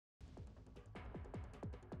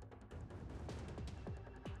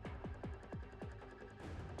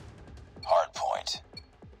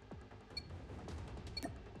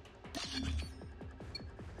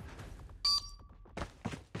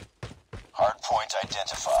Hardpoint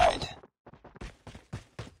identified.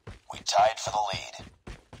 We tied for the lead.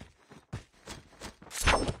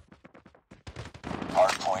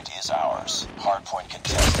 Hardpoint is ours. Hardpoint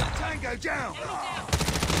contested. Tango down!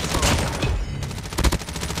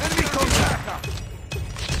 Enemy contact!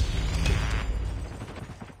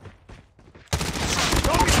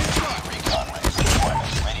 Recon ready for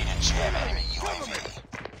deployment. Ready to jam enemy UAV.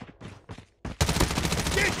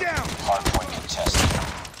 Get down! Hardpoint contested.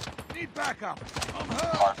 Need backup. I'm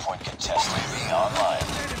hurt. Hardpoint contested. UAV online.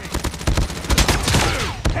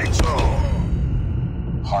 Headshot!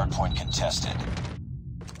 Hardpoint contested.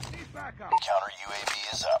 Need backup. Counter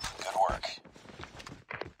UAV is up. Good work.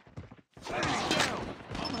 Enemy down.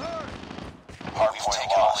 I'm hurt. Hardpoint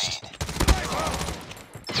taken the lead.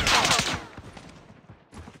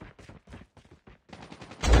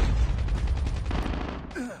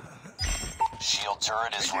 Shield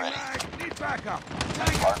turret is ready. Need backup.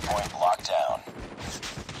 Hardpoint locked down.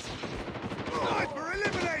 Sniper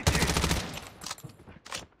eliminated.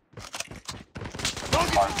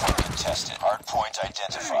 Hardpoint contested. Hardpoint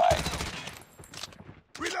identified.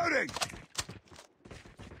 Reloading.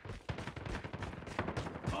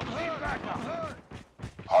 Need backup.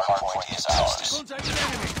 Hardpoint is ours. Contact with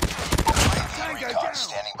enemy. UAV Tango recon down.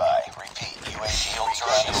 standing by. Repeat. UAV shield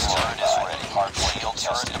turret is ready. Hardpoint shield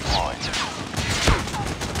turret deployed.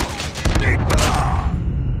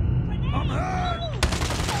 I'm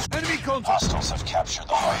hurt. Enemy contact. Hostiles have captured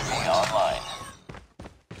the UAV online.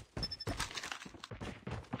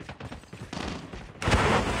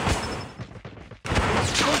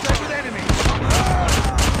 Contact with enemy.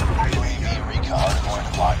 UAV recon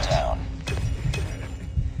hardpoint locked down.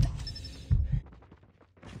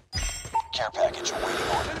 Care package awaiting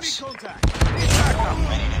Enemy orders. contact. Need backup.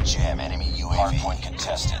 Ready to jam enemy UAV. Hardpoint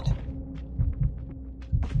contested.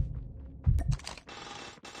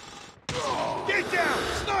 Get down.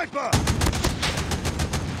 Sniper.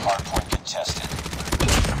 Hardpoint contested.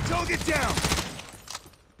 Target down.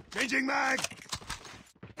 Changing mag.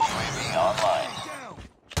 UAV online. Down.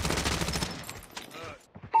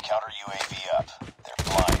 Counter UAV up. They're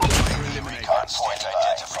blind. UAV recon point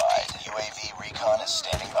identified. UAV recon is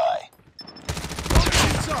standing by.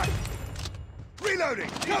 Target inside. Reloading.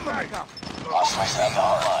 Cover me. Hostiles have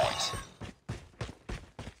online.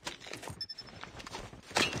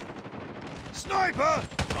 Sniper.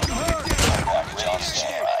 I'm hurt. Package on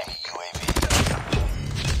standby. UAV.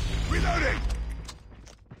 Reloading.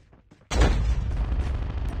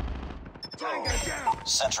 Tango down.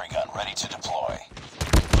 Sentry gun ready to deploy.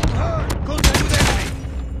 Contact with enemy.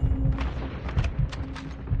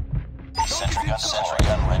 Sentry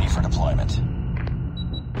gun ready for deployment.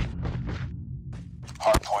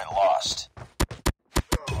 Hardpoint lost.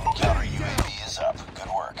 Counter UAV is up. Good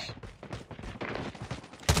work.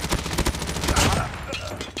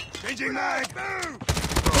 Changing mag. Move.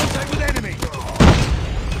 Contact with enemy.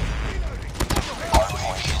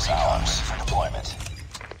 Hardpoint is ours for deployment.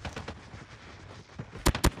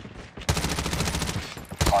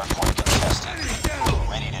 Hardpoint contested.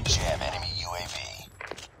 Ready to jam enemy UAV.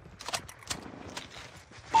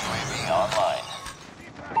 UAV online.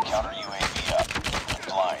 Counter UAV up.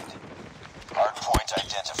 Blind. Hardpoint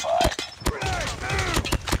identified.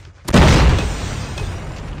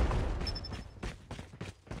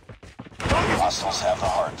 Hostiles have the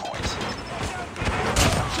hardpoint.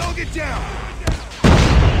 Target down.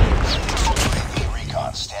 UAV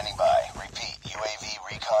recon standing by. Repeat. UAV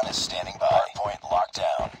recon is standing by. Hardpoint locked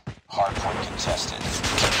down. Hardpoint contested.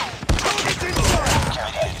 Target inside.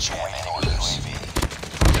 Carry that to jam enemy UAV.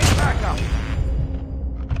 Back up.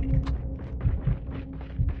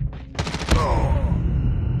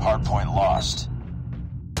 Hardpoint lost.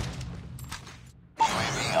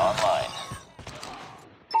 UAV online.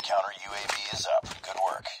 Counter UAV is up. Good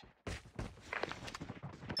work.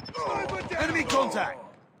 Enemy contact.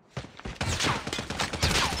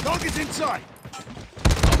 Target's in sight.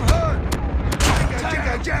 I'm hurt.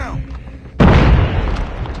 Tango down.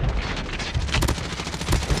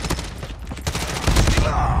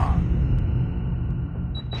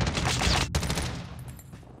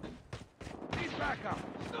 He's back up.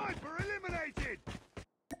 Sniper eliminated.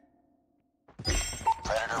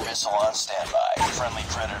 Predator missile on standby. Friendly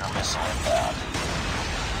Predator missile inbound.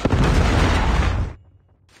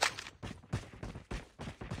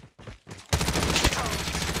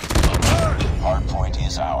 Hardpoint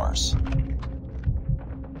is ours.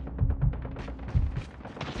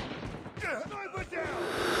 Sniper down.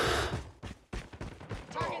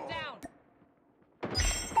 Target down.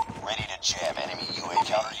 Ready to jam enemy UAV.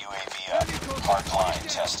 Counter UAV up. Hardline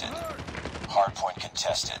tested. Hardpoint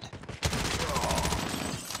contested.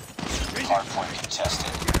 Hardpoint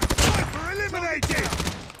contested. Sniper eliminated!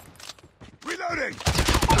 Reloading!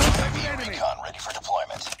 UAV recon ready for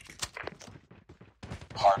deployment.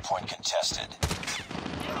 Hardpoint contested.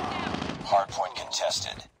 Hardpoint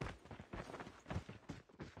contested.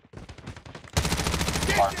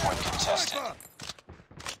 Hardpoint contested.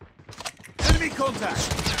 Enemy contact!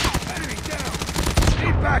 Enemy down!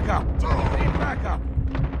 Need backup! Need backup!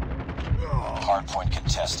 Hardpoint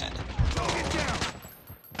contested. Target down!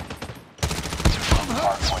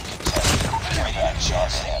 Hardpoint contested. Radar on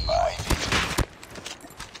standby.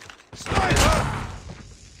 Sniper!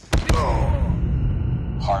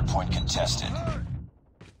 Hardpoint contested.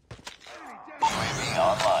 UAV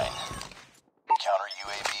online. Counter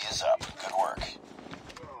UAV is up. Good work.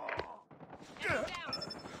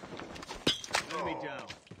 Enemy down.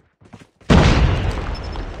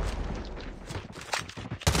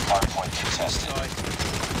 Hardpoint contested.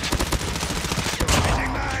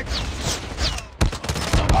 Changing mag!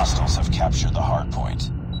 Hostiles have captured the hardpoint.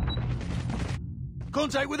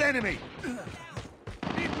 Contact with enemy!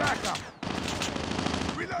 Need backup!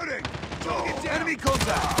 Reloading! Target down! Enemy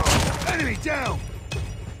contact! Enemy down!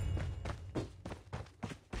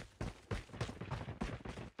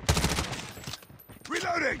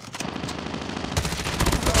 Reloading!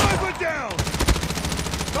 Sniper down!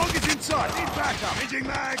 Target's inside! Need backup! Changing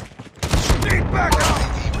mag! Need backup!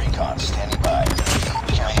 UAV recon standing by.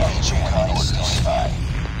 UAV recon is standing by.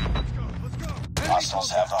 Let's go! Hostiles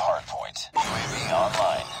have the hardpoint. UAV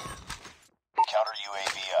online. Counter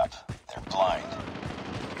UAV up. They're blind.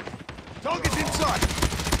 Target's inside!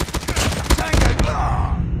 Tango!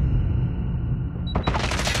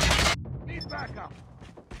 Need backup!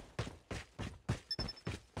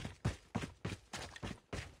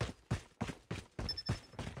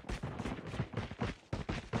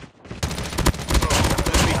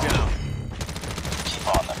 Enemy down. Keep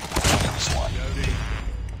on them. We're winning this one.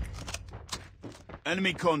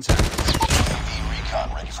 Enemy contact. UAV recon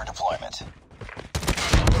ready for deployment.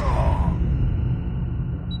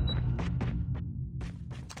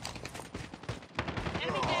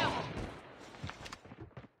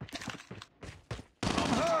 I'm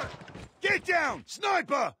hurt! Get down!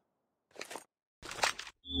 Sniper!